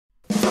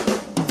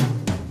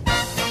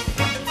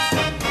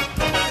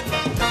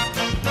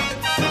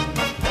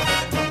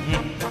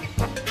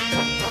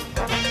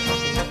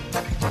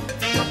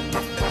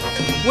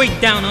Way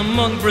down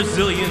among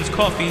Brazilians,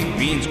 coffee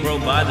beans grow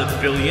by the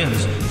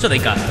billions, so they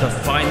got to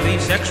find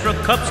these extra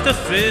cups to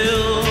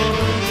fill.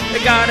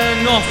 They got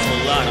an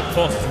awful lot of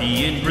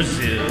coffee in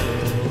Brazil.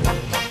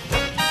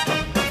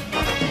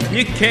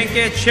 You can't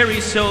get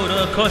cherry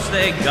soda, 'cause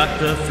they got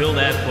to fill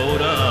that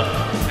quota.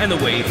 And the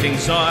way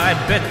things are, I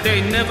bet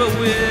they never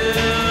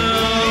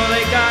will.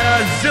 They got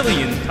a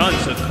zillion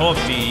tons of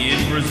coffee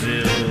in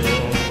Brazil.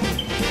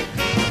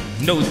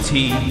 No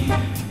tea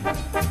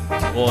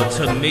or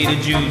tomato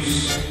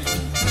juice,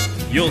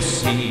 you'll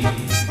see.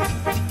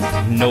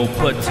 No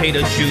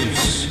potato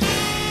juice.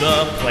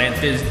 The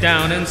plant is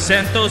down in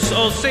Santos.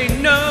 Oh, say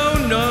no,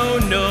 no,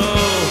 no.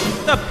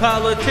 The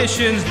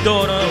politician's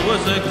daughter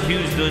was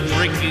accused of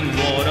drinking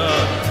water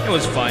and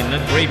was fined a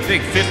great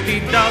big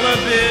 $50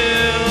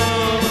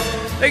 bill.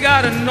 They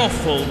got an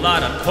awful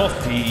lot of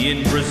coffee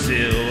in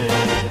Brazil.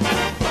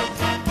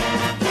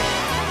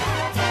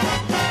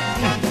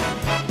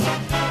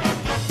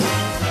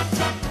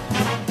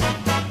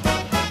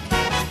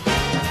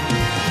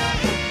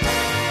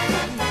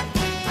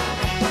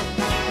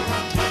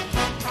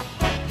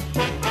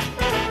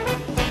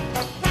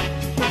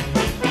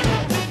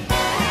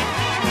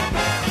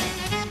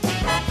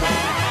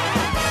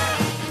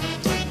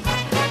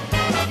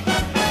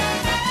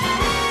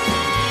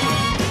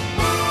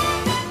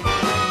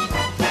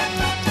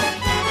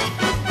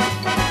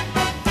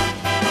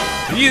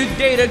 You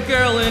date a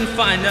girl and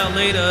find out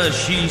later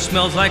she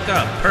smells like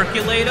a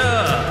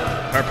percolator.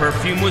 Her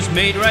perfume was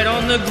made right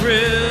on the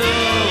grill.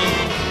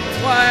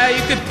 Why,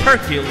 you could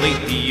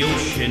percolate the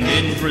ocean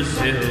in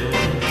Brazil.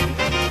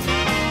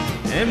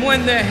 And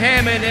when the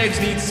ham and eggs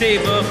need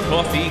savor,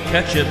 coffee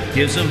ketchup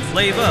gives them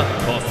flavor.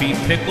 Coffee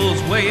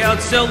pickles way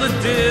outsell the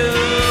dill.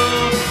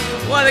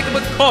 Why, they can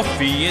put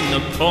coffee in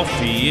the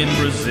coffee in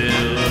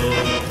Brazil.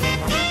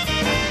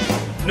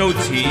 No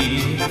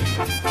tea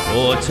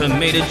or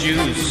tomato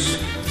juice,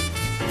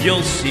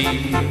 you'll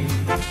see.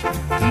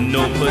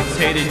 No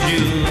potato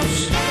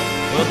juice.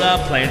 Well,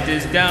 the plant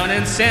is down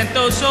in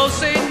Santos, so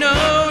say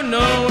no,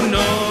 no,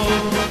 no.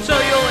 So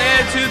you'll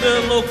add to the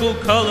local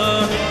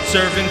color,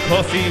 serving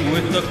coffee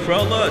with the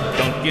cruller.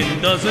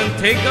 Dunkin' doesn't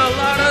take a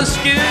lot of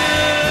skill.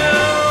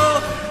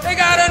 They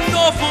got an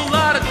awful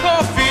lot of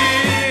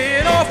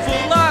coffee, an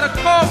awful lot of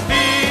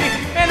coffee,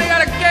 and they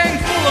got a gang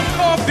full of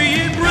coffee.